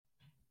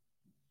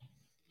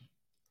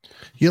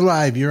You're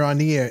live. You're on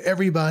the air.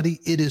 Everybody,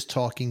 it is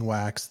Talking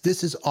Wax.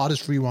 This is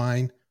Artist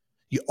Rewind,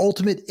 your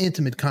ultimate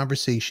intimate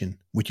conversation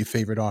with your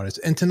favorite artists.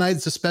 And tonight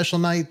is a special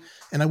night,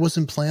 and I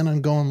wasn't planning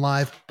on going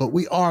live, but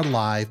we are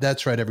live.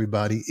 That's right,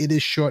 everybody. It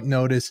is short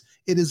notice.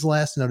 It is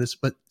last notice,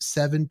 but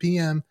 7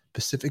 p.m.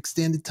 Pacific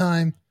Standard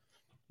Time.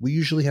 We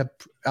usually have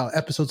our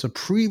episodes are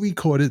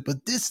pre-recorded,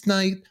 but this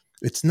night,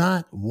 it's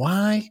not.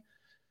 Why?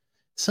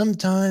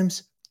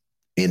 Sometimes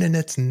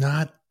internet's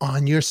not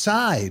on your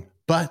side,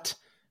 but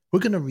we're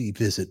going to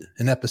revisit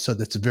an episode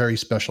that's very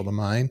special to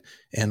mine.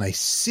 And I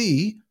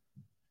see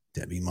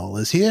Debbie Mull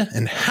is here.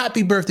 And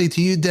happy birthday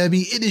to you,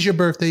 Debbie. It is your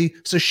birthday.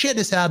 So share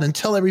this out and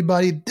tell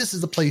everybody this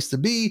is the place to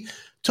be.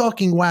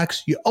 Talking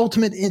Wax, your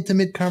ultimate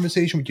intimate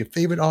conversation with your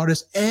favorite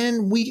artists.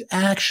 And we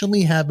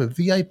actually have a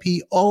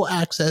VIP all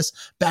access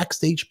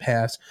backstage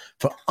pass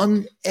for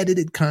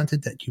unedited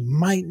content that you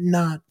might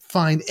not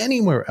find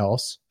anywhere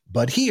else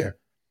but here.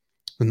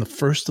 In the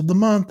first of the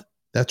month,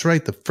 that's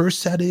right, the first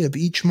Saturday of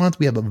each month,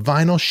 we have a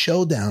vinyl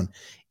showdown.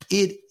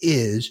 It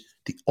is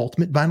the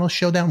ultimate vinyl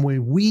showdown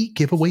where we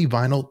give away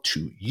vinyl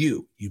to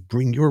you. You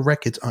bring your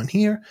records on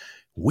here.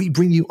 We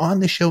bring you on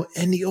the show,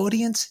 and the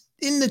audience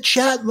in the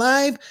chat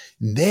live,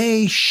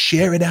 they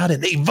share it out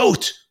and they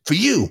vote for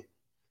you.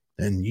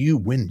 And you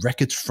win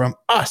records from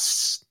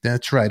us.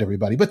 That's right,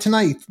 everybody. But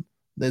tonight,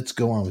 let's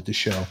go on with the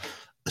show.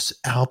 This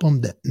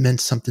album that meant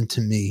something to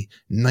me,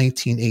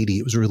 1980.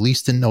 It was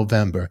released in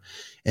November.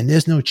 And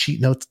there's no cheat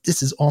notes.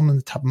 This is all on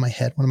the top of my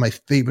head. One of my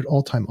favorite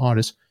all-time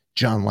artists,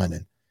 John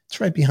Lennon.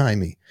 It's right behind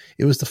me.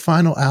 It was the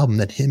final album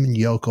that him and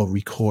Yoko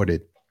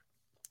recorded,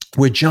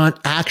 where John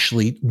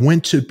actually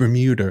went to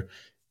Bermuda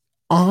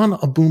on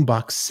a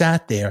boombox,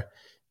 sat there,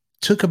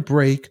 took a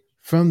break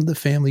from the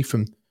family,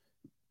 from,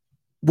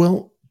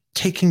 well,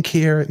 taking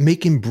care,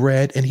 making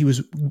bread, and he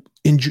was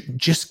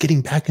just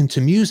getting back into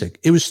music.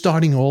 It was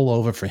starting all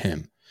over for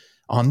him.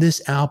 On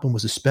this album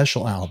was a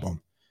special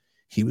album.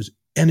 He was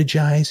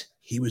energized.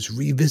 He was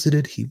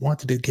revisited. He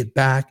wanted to get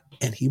back,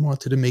 and he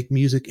wanted to make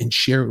music and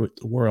share it with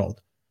the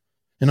world.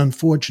 And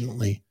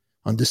unfortunately,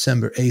 on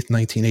December 8th,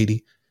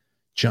 1980,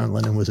 John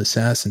Lennon was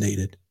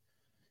assassinated.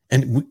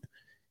 And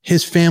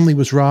his family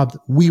was robbed.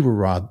 We were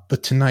robbed.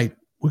 But tonight,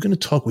 we're going to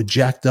talk with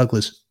Jack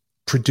Douglas,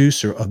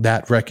 producer of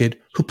that record,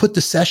 who put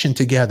the session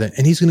together,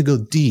 and he's going to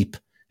go deep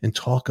and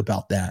talk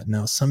about that.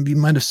 Now, some of you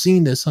might have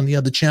seen this on the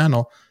other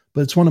channel,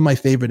 but it's one of my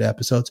favorite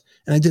episodes,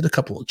 and I did a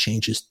couple of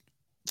changes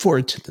for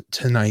it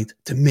tonight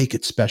to make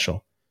it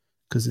special,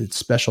 because it's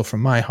special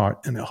from my heart,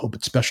 and I hope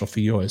it's special for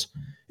yours.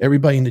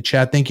 Everybody in the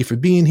chat, thank you for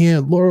being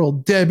here. Laurel,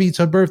 Debbie, it's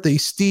her birthday.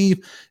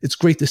 Steve, it's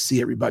great to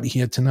see everybody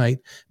here tonight.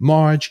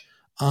 Marge,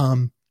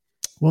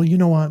 well, you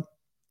know what?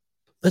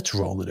 Let's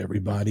roll it,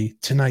 everybody.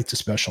 Tonight's a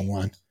special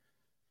one.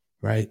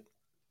 Right?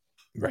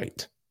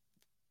 Right.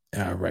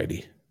 All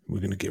righty.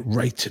 We're going to get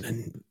right to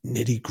the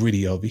nitty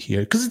gritty over here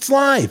because it's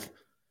live.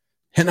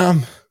 And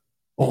I'm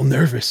all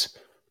nervous.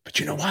 But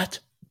you know what?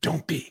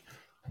 Don't be.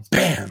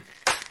 Bam.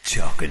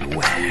 Talking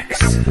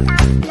Wax.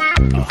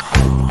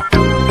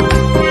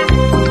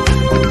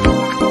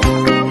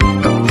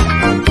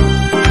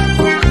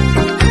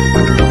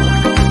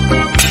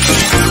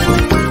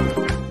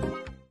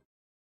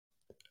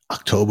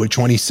 October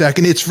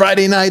 22nd. It's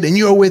Friday night and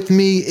you're with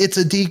me. It's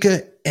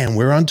Adika and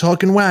we're on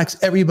Talking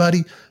Wax.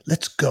 Everybody,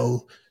 let's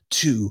go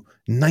to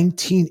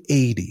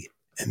 1980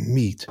 and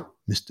meet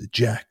Mr.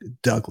 Jack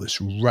Douglas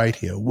right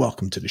here.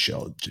 Welcome to the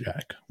show,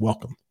 Jack.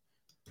 Welcome.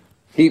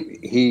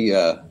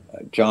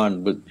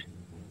 John, but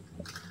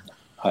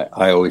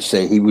I always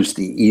say he was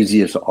the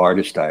easiest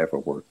artist I ever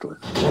worked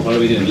with. What are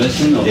we doing?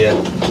 Listen? Or? Yeah.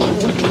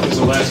 It's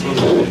the last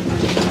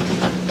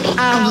one.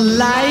 Our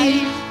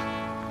life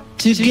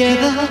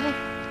together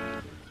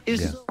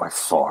is by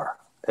far.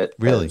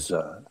 Really?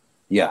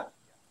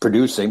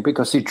 Producing,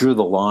 because he drew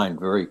the line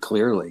very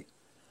clearly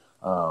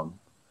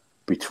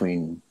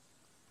between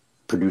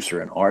producer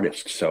and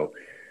artist. So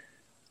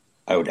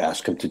I would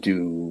ask him to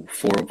do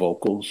 4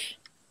 vocals,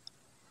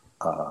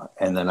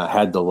 and then I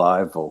had the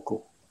live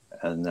vocal,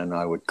 and then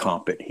I would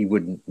comp it. He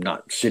would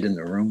not sit in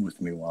the room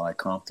with me while I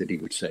comped it. He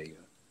would say,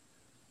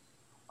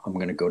 I'm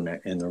going to go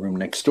in the room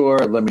next door.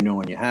 Let me know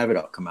when you have it.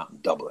 I'll come out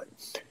and double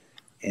it.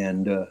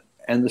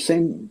 And the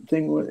same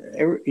thing with,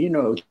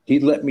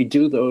 he'd let me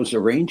do those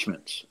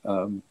arrangements.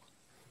 And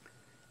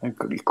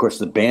of course,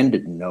 the band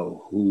didn't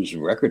know whose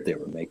record they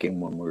were making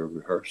when we were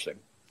rehearsing.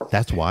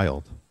 That's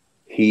wild.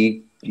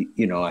 I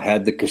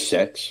had the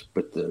cassettes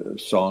with the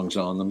songs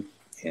on them.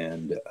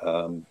 And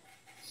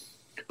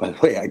by the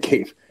way, I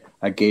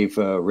gave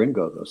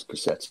Ringo those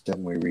cassettes,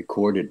 and we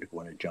recorded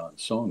one of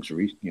John's songs,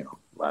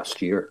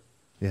 last year.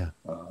 Yeah.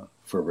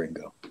 For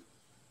Ringo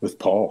with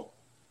Paul.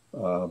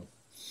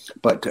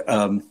 But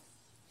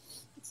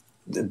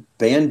the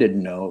band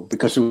didn't know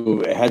because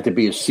it had to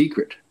be a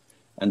secret.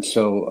 And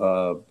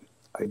so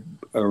I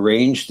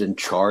arranged and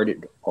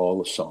charted all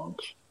the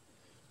songs.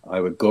 I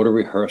would go to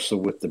rehearsal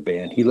with the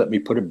band. He let me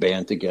put a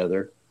band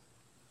together.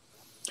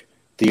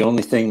 The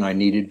only thing I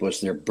needed was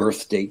their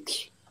birth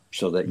dates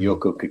so that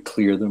Yoko could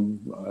clear them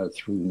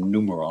through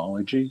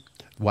numerology.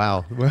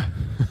 Wow.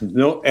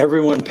 No,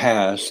 everyone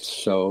passed,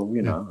 so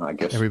I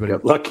guess Everybody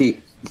got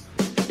lucky.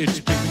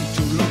 It's been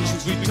too long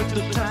since we took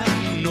the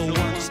time. No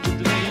one's to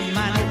blame.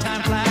 My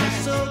time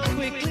flies so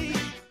quickly.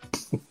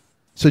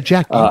 So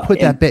Jack, you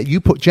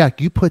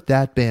put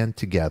that band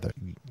together.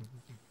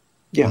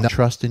 Yeah. Not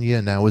trusting you,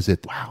 and that was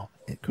it. Wow.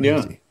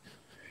 Crazy.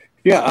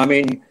 Yeah. I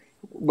mean,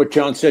 what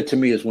John said to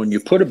me is when you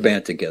put a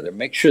band together,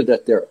 make sure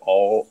that they're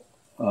all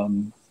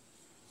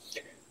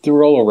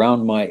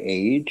around my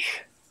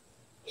age.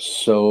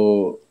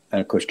 So, and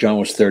of course, John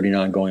was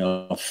 39 going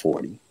on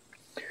 40.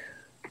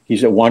 He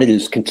said wanted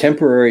his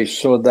contemporaries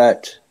so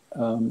that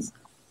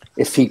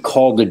if he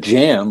called a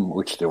jam,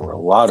 which there were a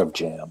lot of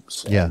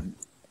jams,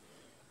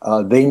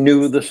 they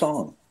knew the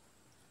song.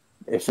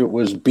 If it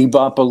was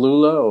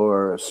Bebop-A-Lula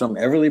or some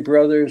Everly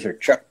Brothers or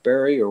Chuck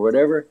Berry or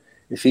whatever,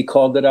 if he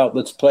called it out,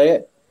 let's play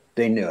it,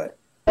 they knew it.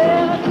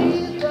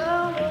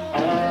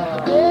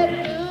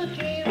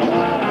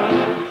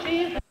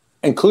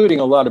 Including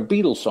a lot of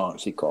Beatles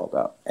songs he called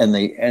out, and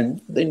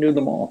they knew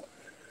them all.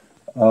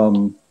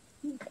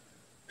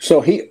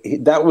 So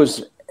that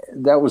was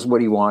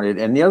what he wanted,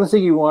 and the other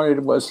thing he wanted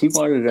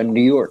a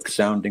New York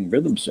sounding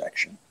rhythm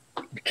section,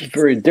 which is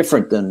very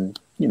different than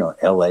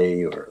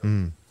L.A. or.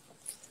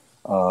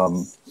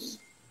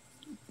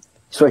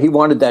 So he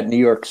wanted that New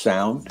York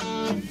sound.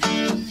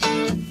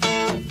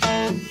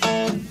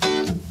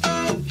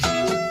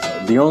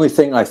 The only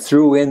thing I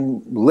threw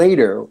in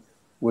later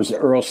was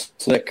Earl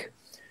Slick.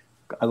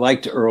 I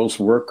liked Earl's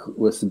work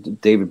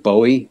with David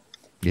Bowie,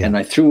 and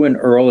I threw in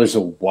Earl as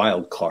a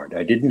wild card.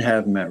 I didn't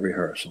have him at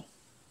rehearsal.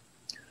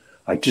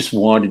 I just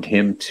wanted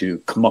him to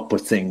come up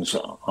with things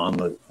on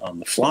the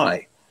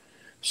fly,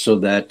 so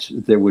that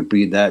there would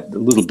be that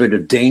little bit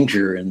of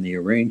danger in the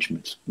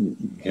arrangements,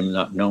 him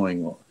not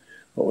knowing what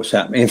was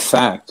happening. In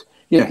fact,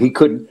 he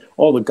couldn't.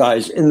 All the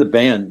guys in the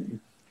band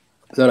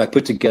that I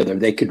put together,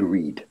 they could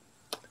read,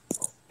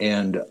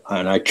 and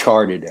I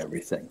charted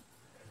everything.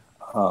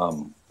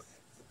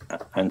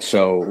 And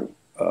so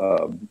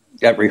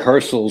at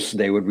rehearsals,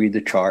 they would read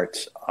the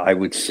charts. I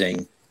would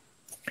sing.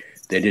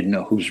 They didn't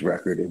know whose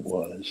record it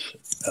was.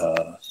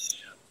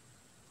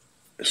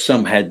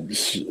 Some had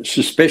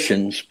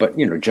suspicions, but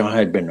John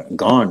had been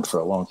gone for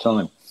a long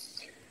time.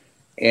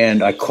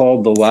 And I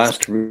called the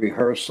last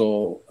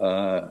rehearsal.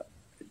 The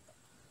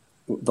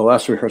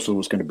last rehearsal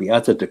was going to be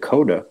at the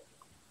Dakota,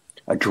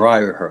 a dry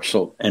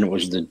rehearsal, and it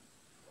was the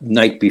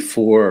night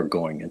before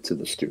going into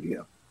the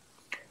studio.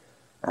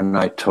 And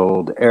I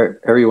told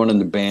everyone in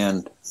the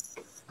band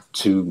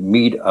to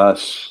meet at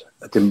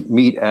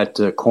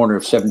the corner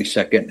of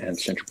 72nd and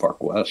Central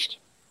Park West.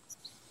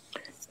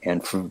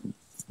 And for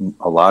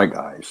a lot of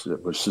guys,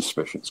 it was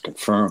suspicions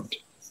confirmed.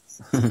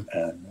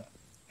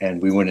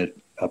 And we went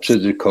up to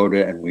the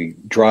Dakota and we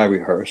dry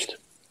rehearsed.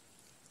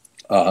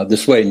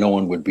 This way, no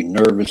one would be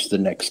nervous the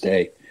next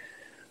day.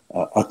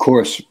 Of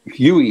course,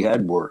 Huey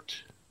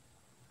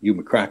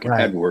McCracken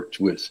had worked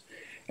with,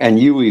 and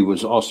Huey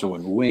was also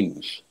in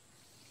Wings.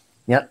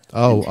 Yep.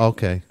 Oh,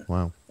 okay.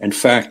 Wow. In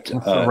fact,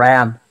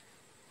 Ram.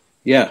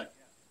 Yeah.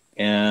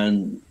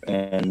 And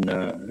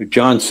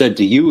John said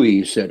to Huey,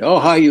 he said, "Oh,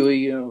 hi,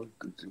 Huey.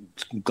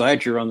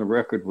 Glad you're on the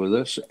record with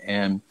us."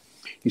 And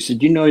he said,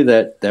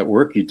 that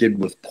work you did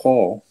with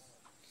Paul?"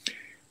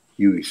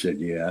 Huey said,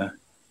 "Yeah."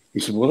 He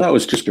said, "Well, that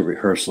was just a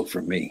rehearsal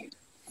for me."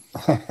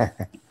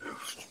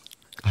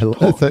 I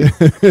love it.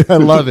 I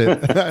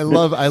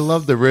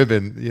love the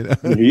ribbon.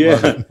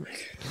 Yeah.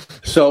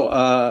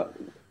 So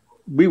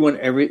we went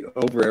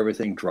over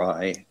everything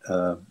dry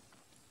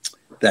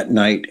that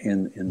night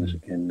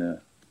in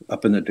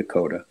up in the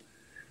Dakota.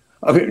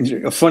 I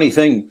mean, a funny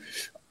thing,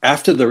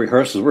 after the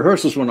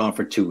rehearsals went on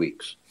for 2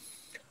 weeks.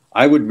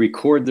 I would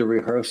record the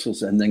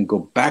rehearsals and then go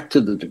back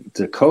to the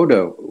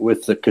Dakota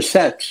with the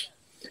cassettes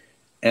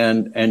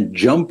and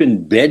jump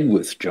in bed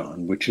with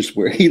John, which is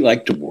where he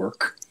liked to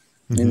work,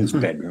 in his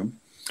bedroom.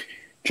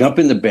 Jump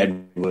in the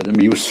bed with him.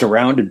 He was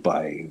surrounded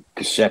by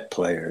cassette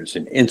players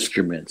and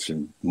instruments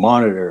and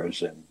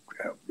monitors and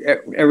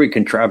every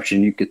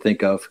contraption you could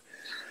think of.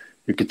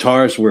 The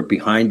guitars were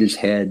behind his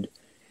head,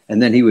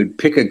 and then he would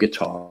pick a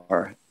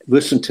guitar,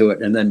 listen to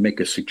it, and then make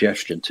a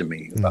suggestion to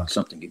me about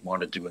something he'd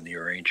want to do in the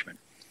arrangement.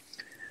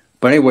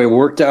 But anyway,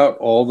 worked out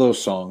all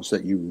those songs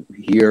that you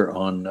hear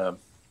on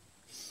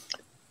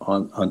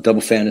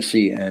Double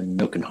Fantasy and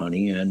Milk and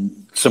Honey,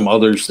 and some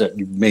others that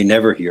you may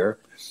never hear.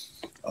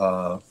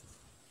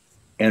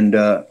 And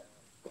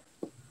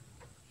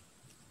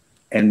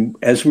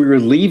as we were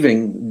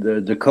leaving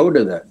the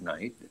Dakota that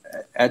night,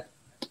 at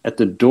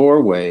the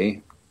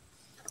doorway,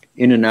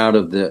 in and out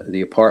of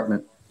the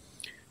apartment,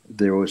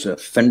 there was a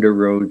Fender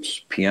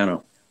Rhodes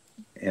piano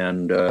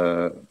and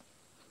a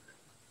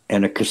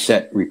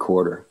cassette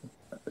recorder,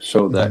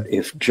 so that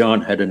if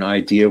John had an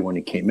idea when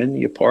he came in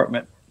the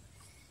apartment,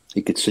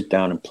 he could sit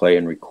down and play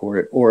and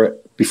record it, or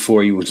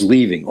before he was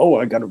leaving. Oh,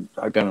 I got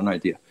an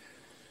idea.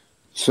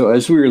 So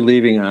as we were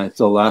leaving,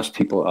 the last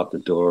people out the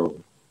door,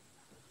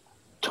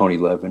 Tony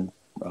Levin,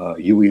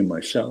 Huey, and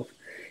myself,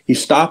 he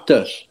stopped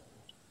us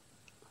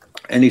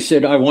and he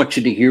said, "I want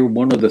you to hear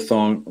one of the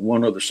song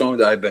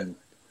that I've been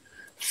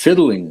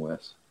fiddling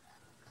with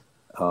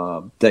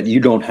that you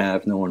don't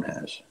have, no one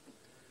has.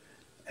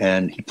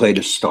 And he played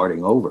us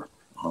Starting Over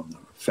on the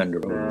Fender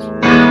Rhodes.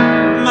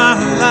 My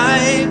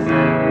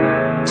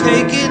life,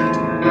 take it,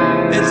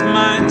 it's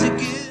mine to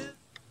give.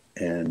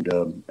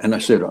 And I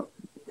said,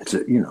 it's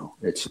a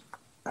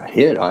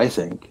hit, I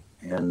think,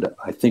 and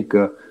I think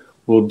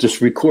we'll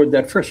just record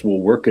that first. We'll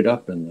work it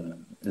up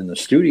in the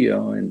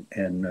studio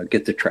and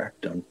get the track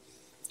done.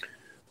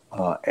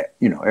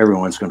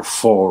 Everyone's going to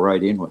fall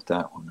right in with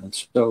that one, and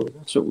so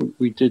that's what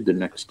we did the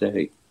next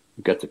day.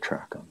 We got the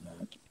track on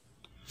that.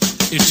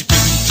 It's been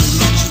too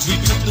long since we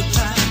took the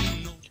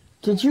time.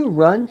 Did you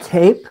run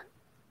tape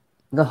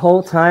the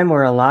whole time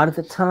or a lot of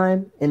the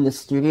time in the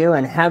studio?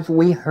 And have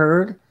we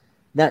heard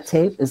that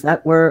tape? Is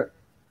that where?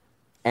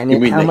 And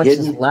how much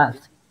is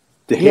left?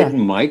 The hidden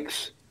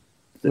mics?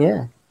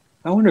 Yeah.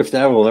 I wonder if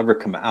that will ever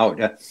come out.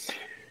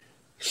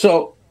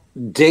 So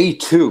day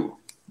 2,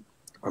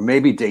 or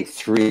maybe day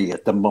 3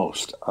 at the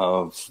most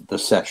of the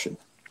session,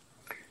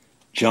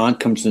 John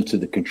comes into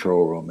the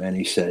control room and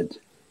he said,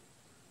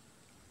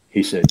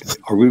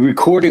 are we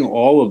recording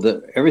all of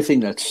everything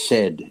that's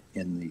said out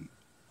in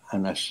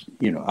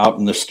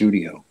the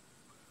studio,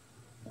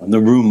 on the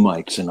room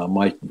mics and on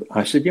my?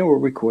 I said, yeah, we're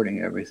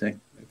recording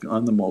everything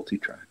on the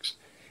multi-tracks.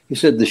 He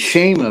said, the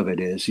shame of it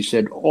is, he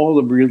said, all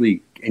the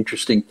really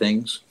interesting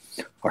things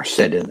are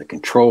said in the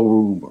control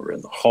room or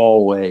in the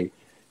hallway,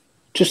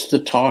 just the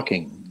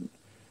talking.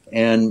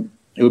 And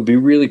it would be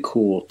really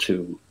cool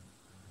to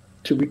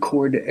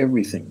record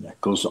everything that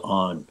goes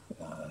on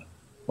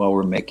while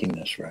we're making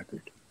this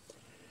record.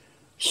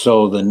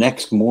 So the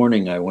next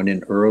morning I went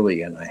in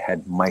early and I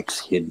had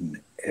mics hidden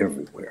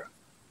everywhere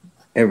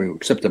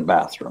except the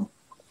bathroom.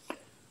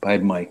 I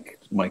had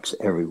mics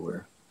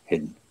everywhere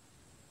hidden.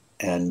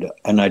 And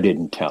I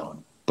didn't tell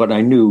him, but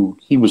I knew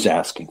he was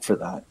asking for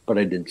that, but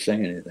I didn't say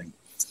anything.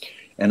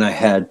 And I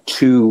had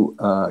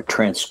 2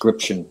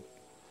 transcription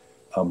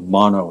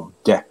mono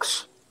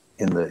decks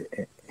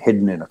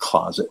hidden in a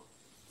closet.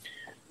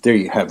 There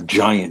you have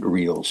giant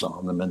reels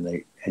on them,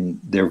 and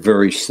they're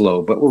very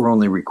slow, but we're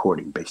only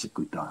recording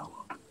basically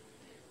dialogue.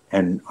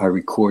 And I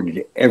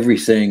recorded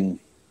everything,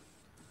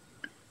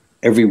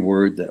 every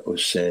word that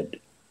was said,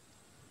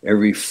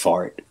 every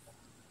fart,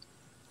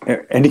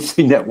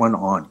 anything that went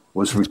on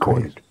was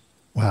recorded.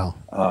 Wow.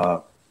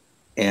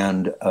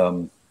 And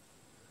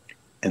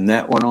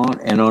that went on.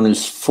 And on his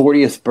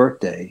 40th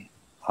birthday,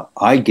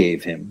 I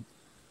gave him,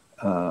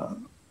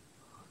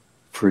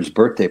 for his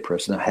birthday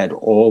present, I had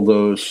all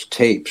those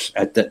tapes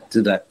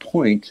to that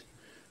point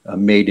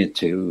made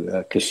into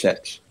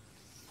cassettes.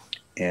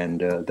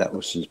 And that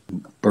was his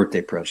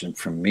birthday present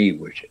from me,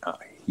 which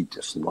he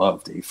just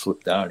loved. He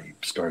flipped out. He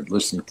started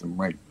listening to them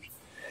right.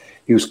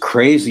 He was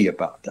crazy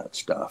about that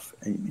stuff,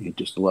 and he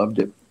just loved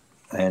it.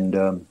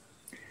 And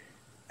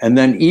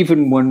then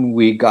even when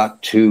we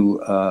got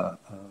to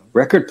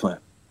Record Plant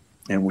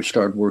and we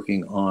started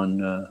working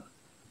on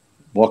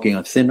Walking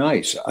on Thin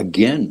Ice,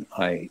 again,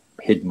 I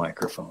hid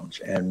microphones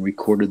and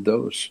recorded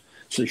those.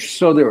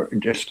 So there were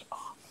just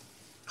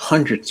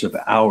hundreds of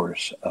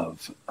hours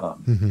of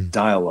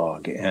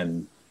dialogue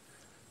and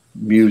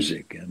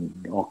music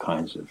and all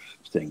kinds of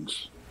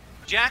things.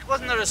 Jack,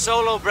 wasn't there a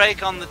solo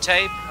break on the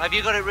tape? Have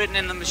you got it written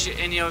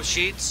in your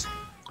sheets?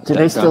 Do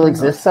they still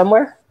exist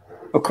somewhere?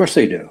 Of course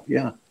they do,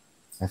 yeah.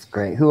 That's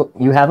great.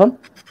 You have them?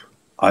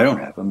 I don't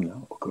have them,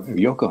 no.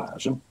 Yoko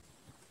has them.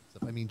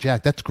 I mean,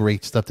 Jack, that's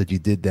great stuff that you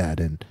did that.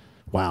 And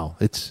wow,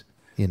 it's.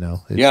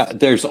 Yeah,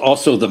 there's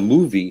also the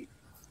movie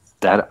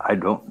that I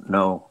don't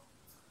know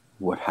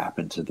what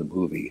happened to the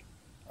movie.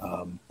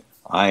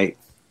 I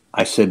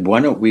said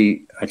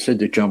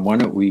to John, why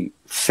don't we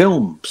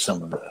film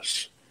some of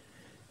this?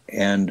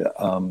 And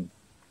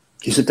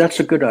he said, that's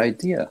a good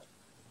idea.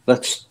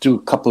 Let's do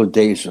a couple of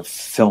days of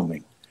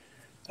filming.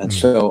 And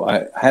so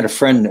I had a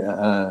friend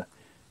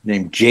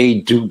named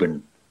Jay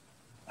Dubin.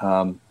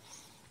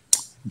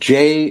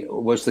 Jay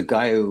was the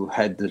guy who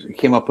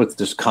came up with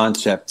this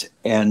concept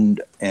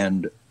and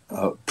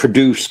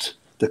produced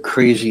the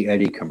Crazy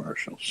Eddie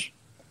commercials.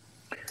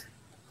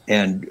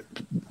 And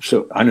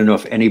so I don't know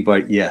if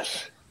anybody,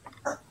 yes.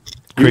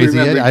 Crazy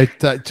Eddie,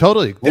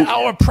 totally.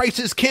 Our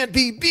prices can't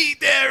be beat.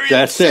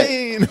 They're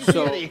insane. It.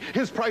 So,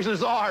 his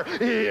prices are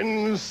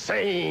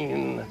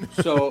insane.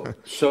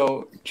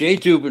 So Jay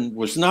Dubin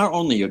was not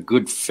only a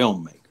good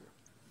filmmaker,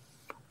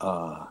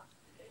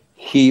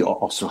 he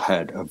also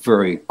had a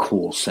very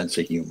cool sense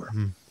of humor.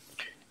 Mm-hmm.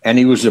 And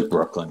he was a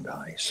Brooklyn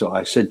guy. So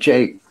I said,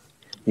 Jay,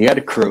 he had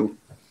a crew.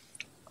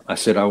 I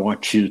said, I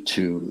want you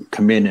to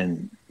come in,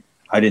 and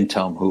I didn't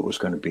tell him who it was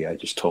going to be. I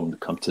just told him to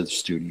come to the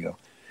studio.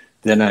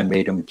 Then I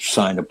made him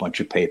sign a bunch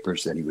of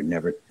papers that he would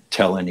never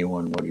tell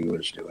anyone what he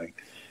was doing.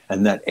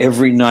 And that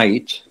every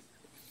night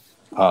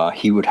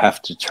he would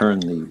have to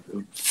turn the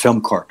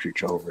film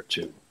cartridge over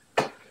to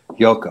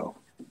Yoko,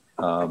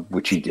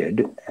 which he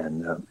did.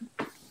 And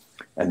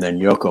then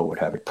Yoko would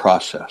have it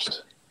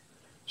processed.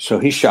 So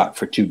he shot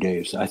for 2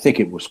 days. I think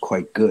it was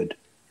quite good.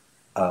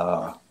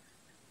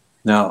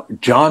 Now,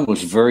 John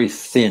was very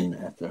thin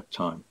at that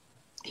time.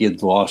 He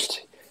had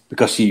lost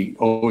because he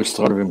always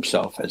thought of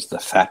himself as the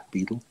fat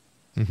Beatle.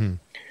 Mm-hmm.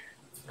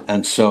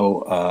 And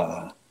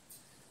so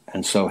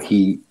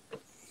he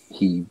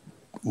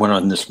went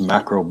on this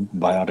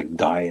macrobiotic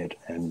diet,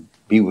 and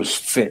he was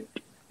fit.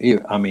 He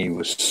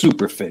was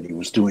super fit. He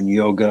was doing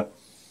yoga.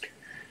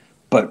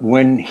 But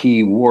when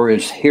he wore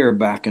his hair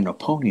back in a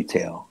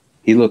ponytail,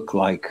 he looked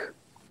like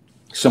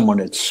someone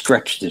had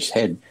stretched his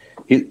head.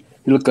 He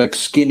looked like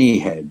Skinny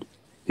Head.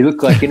 He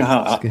looked like, you know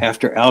how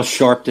after Al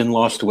Sharpton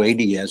lost weight,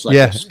 he has like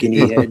a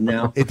skinny head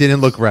now? It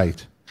didn't look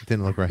right.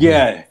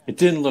 Yeah, it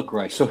didn't look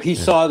right. So he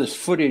saw this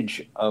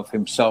footage of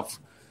himself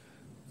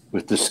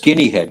with the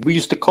skinny head. We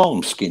used to call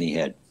him Skinny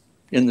Head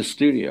in the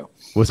studio.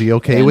 Was he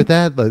okay with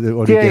that?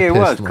 He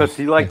was, because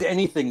he liked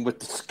anything with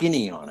the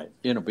skinny on it,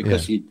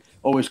 because he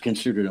always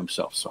considered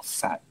himself so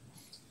fat.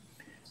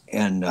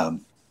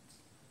 And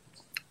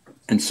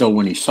so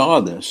when he saw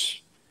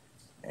this,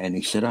 and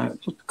he said, I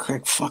look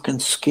like fucking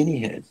Skinny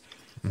Head.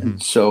 Mm-hmm.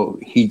 And so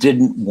he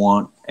didn't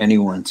want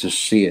anyone to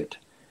see it.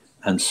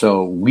 And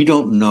so we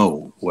don't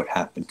know what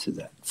happened to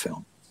that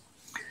film.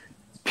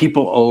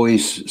 People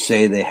always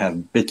say they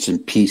have bits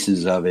and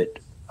pieces of it.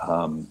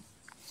 I've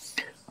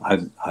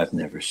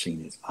never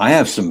seen it. I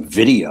have some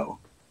video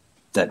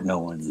that no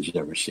one has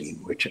ever seen,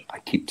 which I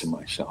keep to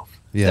myself.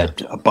 Yeah.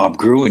 That Bob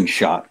Gruen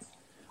shot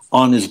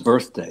on his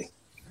birthday.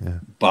 Yeah.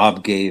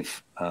 Bob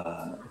gave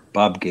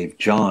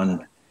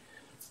John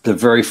the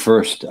very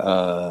first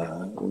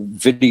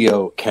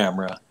video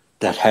camera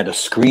that had a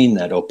screen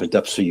that opened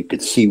up so you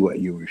could see what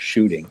you were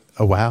shooting.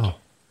 Oh, wow.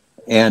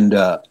 And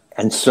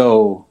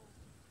so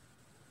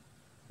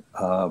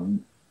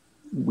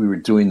we were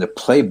doing the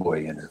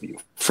Playboy interview,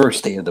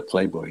 first day of the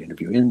Playboy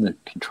interview in the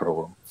control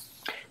room.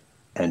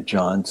 And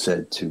John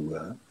said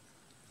to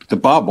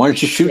Bob, why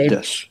don't you shoot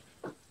this?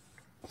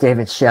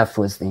 David Sheff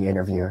was the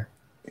interviewer.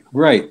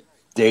 Right.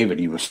 David,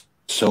 he was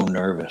so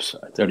nervous.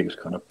 I thought he was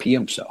going to pee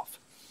himself.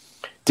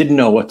 Didn't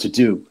know what to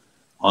do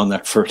on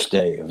that first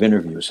day of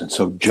interviews. And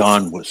so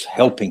John was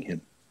helping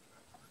him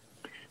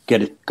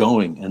get it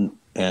going.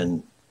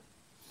 And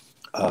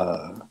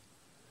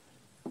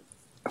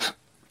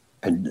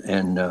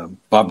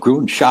Bob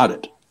Gruen shot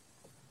it.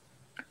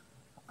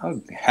 A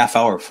half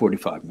hour,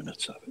 45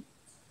 minutes of it.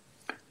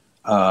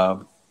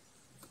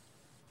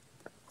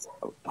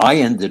 I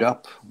ended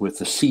up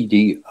with a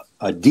DVD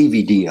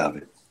of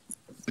it.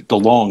 The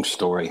long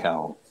story,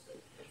 how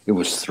it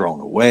was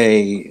thrown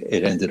away.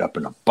 It ended up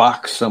in a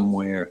box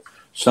somewhere.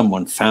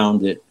 Someone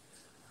found it.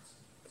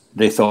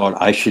 They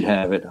thought I should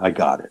have it. I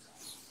got it.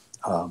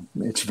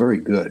 It's very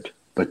good.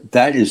 But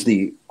that is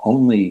the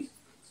only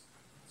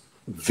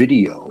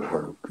video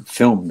or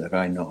film that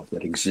I know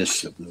that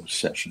exists of those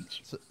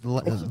sessions.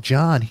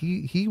 John,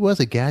 he was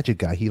a gadget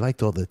guy. He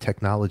liked all the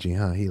technology,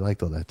 huh? He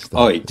liked all that stuff.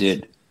 Oh, he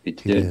did. He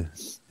did.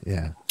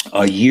 Yeah.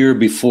 A year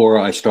before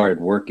I started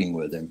working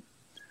with him,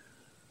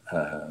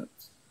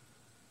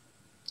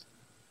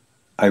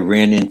 I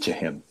ran into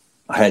him.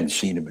 I hadn't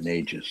seen him in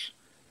ages.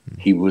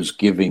 He was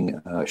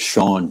giving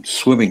Sean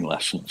swimming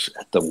lessons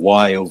at the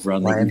Y over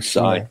on the east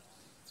side.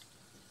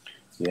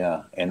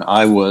 Yeah, and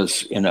I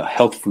was in a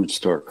health food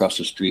store across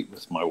the street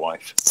with my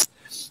wife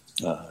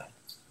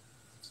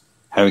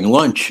having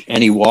lunch,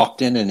 and he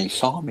walked in and he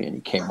saw me and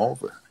he came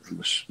over. He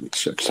was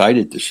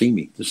excited to see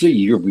me. This is a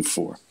year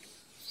before.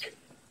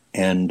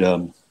 And,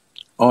 you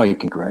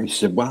can cry. He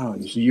said, wow,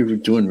 you're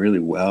doing really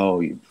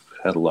well. You've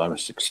had a lot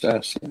of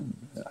success. And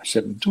I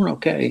said, I'm doing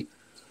okay.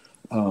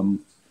 And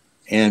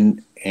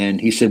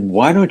he said,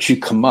 why don't you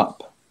come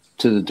up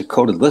to the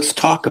Dakota? Let's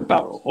talk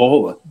about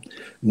all the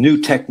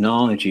new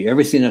technology,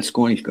 everything that's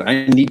going on.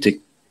 I need to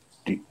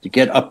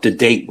get up to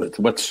date with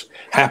what's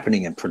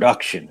happening in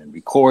production and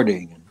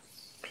recording. And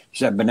he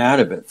said, I've been out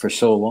of it for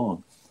so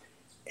long.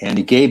 And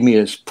he gave me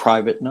his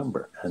private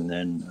number, and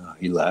then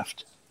he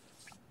left.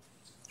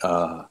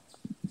 And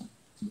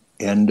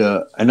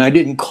I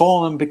didn't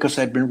call him because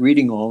I'd been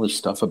reading all this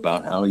stuff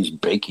about how he's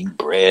baking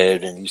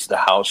bread and he's the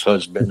house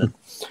husband. And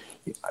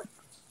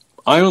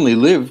I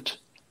lived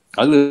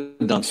on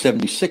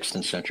 76th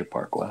in Central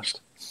Park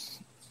West,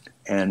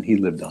 and he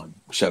lived on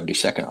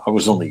 72nd. I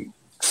was only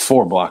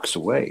 4 blocks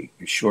away,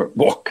 a short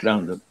walk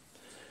down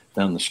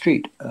the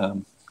street.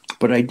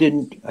 But I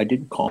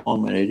didn't call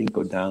him, and I didn't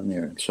go down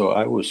there. And so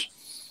I was,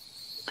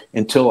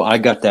 until I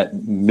got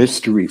that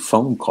mystery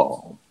phone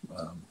call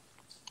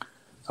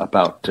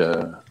about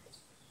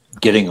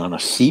getting on a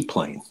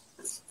seaplane,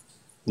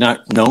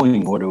 not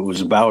knowing what it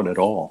was about at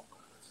all,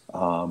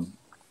 to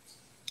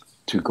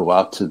go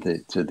out to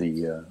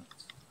the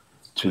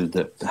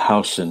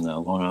house in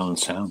Long Island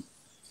Sound.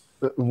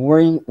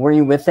 Were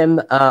you with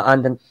him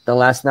on the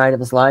last night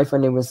of his life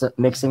when he was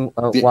mixing,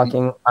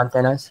 walking on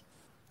thin ice?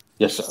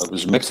 Yes, I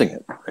was mixing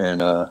it,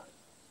 and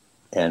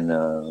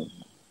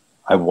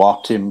I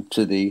walked him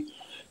to the.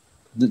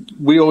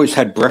 We always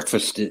had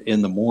breakfast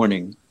in the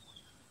morning,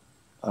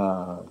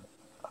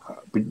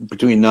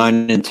 between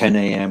 9 and 10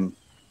 a.m.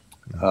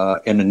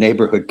 In a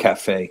neighborhood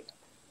cafe.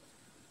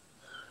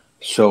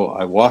 So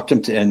I walked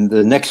him to, and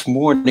the next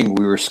morning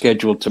we were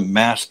scheduled to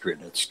master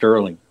it at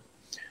Sterling,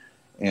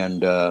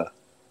 and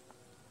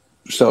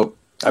So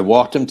I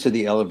walked him to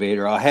the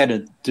elevator. I had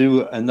to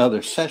do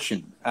another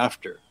session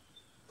after.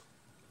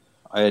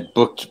 I had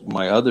booked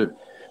my other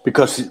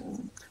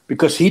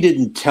because he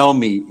didn't tell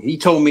me. He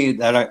told me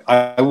that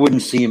I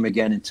wouldn't see him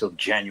again until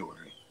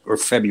January or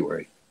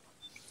February.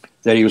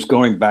 That he was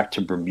going back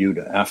to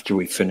Bermuda after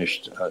we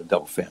finished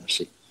Double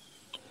Fantasy.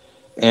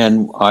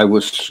 And I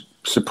was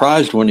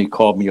surprised when he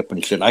called me up and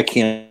he said, "I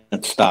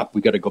can't stop.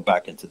 We got to go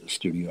back into the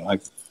studio. I'm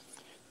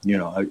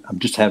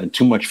just having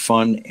too much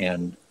fun,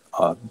 and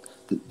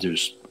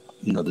there's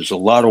a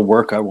lot of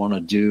work I want to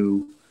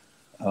do.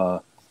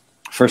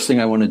 First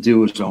thing I want to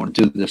do is I want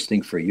to do this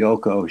thing for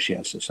Yoko. She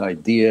has this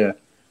idea.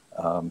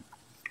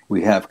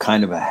 We have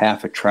kind of a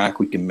half a track.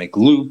 We can make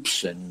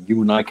loops, and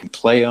you and I can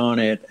play on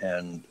it."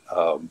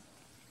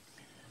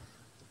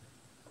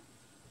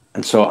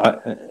 And so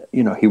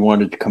he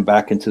wanted to come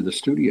back into the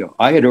studio.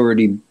 I had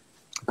already,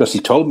 because he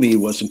told me he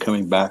wasn't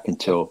coming back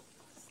until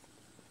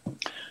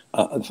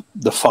early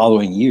the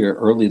following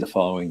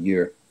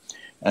year,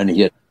 and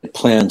he had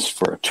plans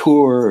for a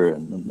tour.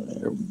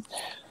 And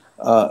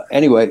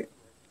anyway,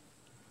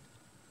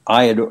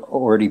 I had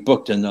already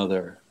booked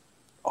another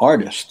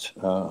artist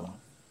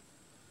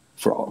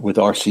with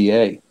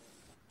RCA,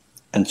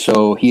 and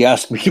so he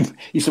asked me.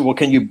 He said, "Well,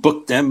 can you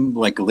book them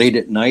like late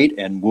at night,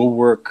 and we'll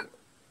work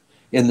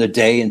in the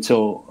day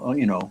until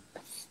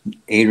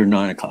 8 or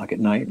 9 o'clock at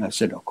night?" And I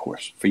said, "Of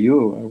course, for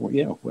you,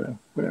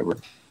 whatever."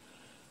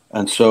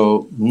 And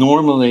so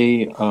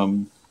normally,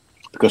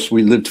 because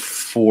we lived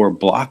 4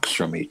 blocks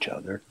from each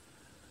other,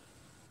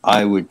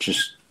 I would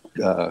just,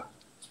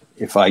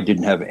 if I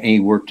didn't have any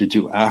work to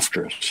do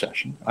after a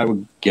session, I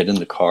would get in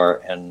the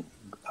car and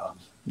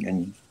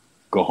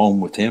go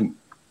home with him.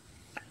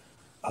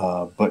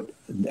 But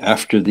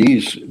after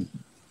these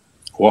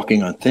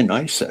walking on thin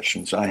ice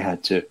sessions, I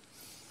had to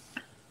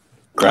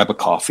grab a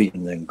coffee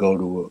and then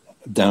go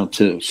down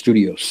to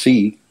Studio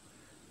C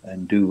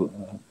and do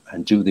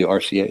the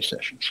RCA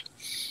sessions,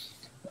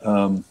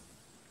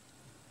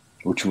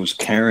 which was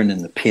Karen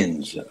and the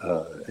Pins,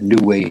 a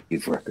new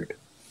wave record.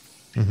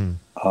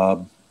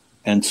 Mm-hmm.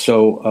 And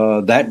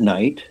so that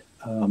night,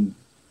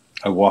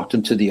 I walked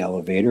into the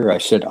elevator. I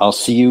said, "I'll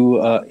see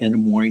you in the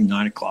morning,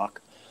 9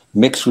 o'clock.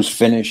 Mix was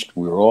finished.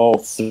 We were all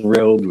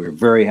thrilled. We were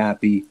very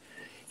happy.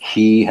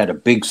 He had a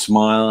big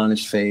smile on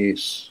his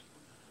face.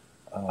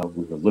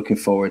 We were looking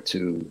forward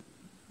to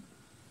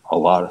a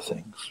lot of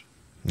things.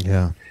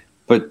 Yeah.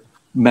 But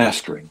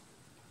mastering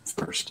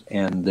first.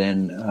 And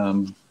then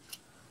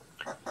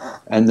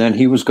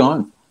he was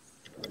gone.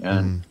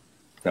 And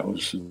that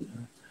was,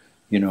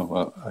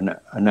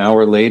 an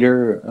hour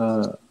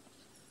later,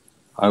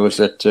 I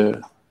was at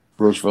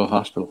Roosevelt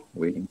Hospital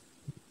waiting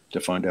to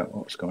find out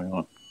what was going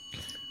on.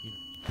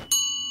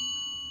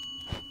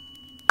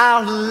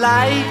 Our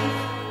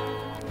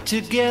life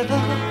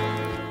together.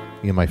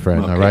 You, my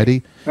friend. Okay.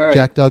 Alrighty. All right.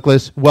 Jack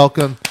Douglas,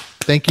 welcome.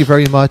 Thank you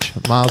very much,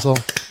 Mazel.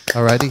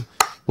 Alrighty.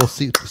 We'll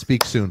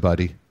speak soon,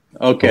 buddy.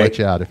 Okay. I'll let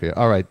you out of here.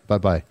 All right.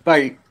 Bye-bye.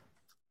 Bye.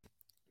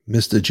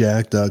 Mr.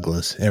 Jack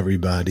Douglas,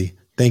 everybody.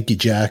 Thank you,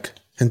 Jack.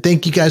 And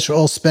thank you guys for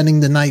all spending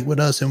the night with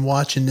us and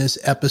watching this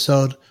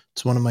episode.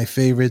 It's one of my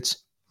favorites,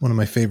 one of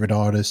my favorite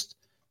artists,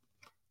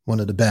 one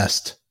of the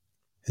best.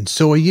 And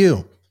so are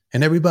you.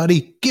 And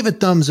everybody, give a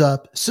thumbs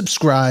up,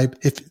 subscribe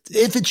if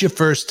it's your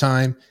first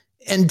time.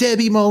 And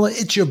Debbie Mola,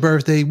 it's your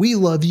birthday. We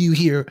love you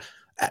here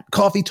at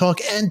Coffee Talk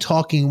and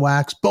Talking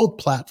Wax. Both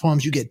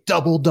platforms, you get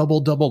double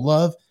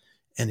love.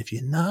 And if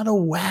you're not a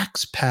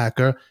wax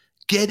packer,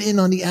 get in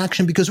on the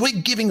action because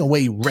we're giving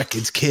away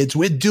records, kids.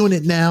 We're doing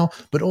it now.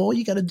 But all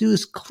you got to do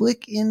is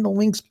click in the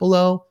links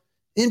below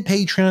in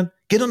Patreon.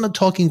 Get on the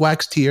Talking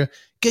Wax tier.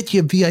 Get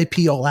your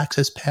VIP All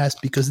Access Pass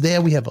because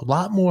there we have a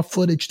lot more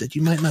footage that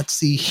you might not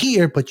see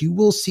here, but you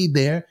will see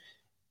there.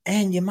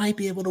 And you might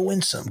be able to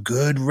win some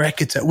good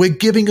records that we're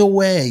giving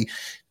away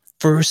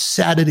first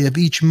Saturday of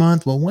each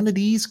month. Well, one of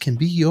these can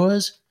be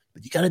yours,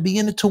 but you got to be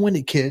in it to win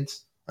it,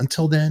 kids.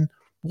 Until then,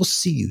 we'll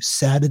see you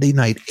Saturday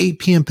night, 8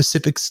 p.m.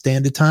 Pacific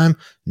Standard Time.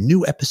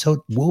 New episode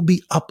will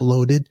be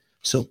uploaded.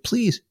 So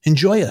please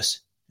enjoy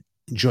us.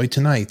 Enjoy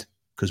tonight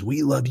because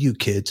we love you,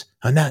 kids.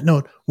 On that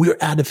note, we're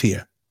out of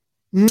here.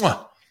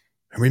 Mwah!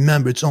 And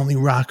remember, it's only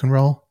rock and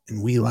roll,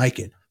 and we like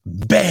it.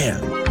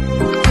 Bam!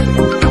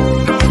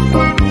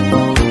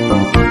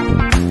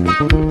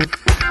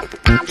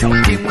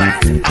 Talking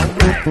Wax,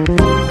 alright.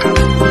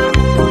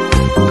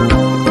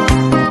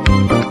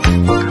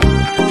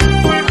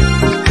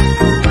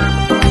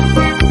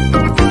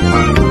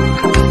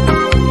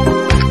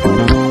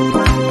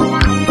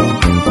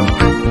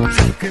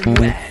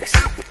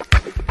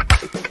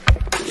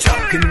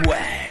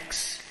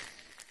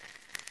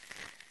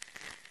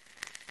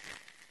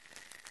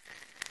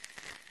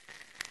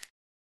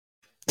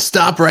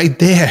 stop right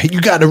there.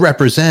 You got to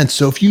represent.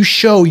 So if you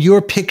show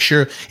your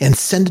picture and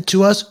send it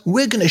to us,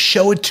 we're going to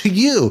show it to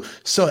you.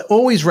 So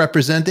always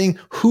representing.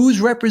 Who's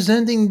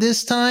representing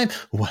this time?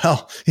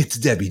 Well, it's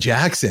Debbie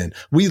Jackson.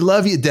 We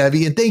love you,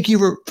 Debbie, and thank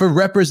you for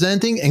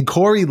representing, and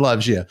Corey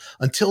loves you.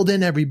 Until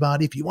then,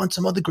 everybody, if you want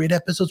some other great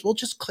episodes, well,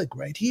 just click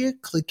right here,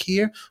 click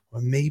here,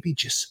 or maybe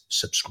just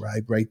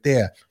subscribe right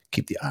there.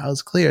 Keep the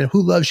aisles clear.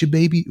 Who loves you,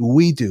 baby?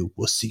 We do.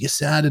 We'll see you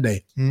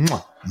Saturday.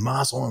 Mwah.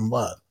 Mazel and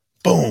love.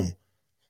 Boom.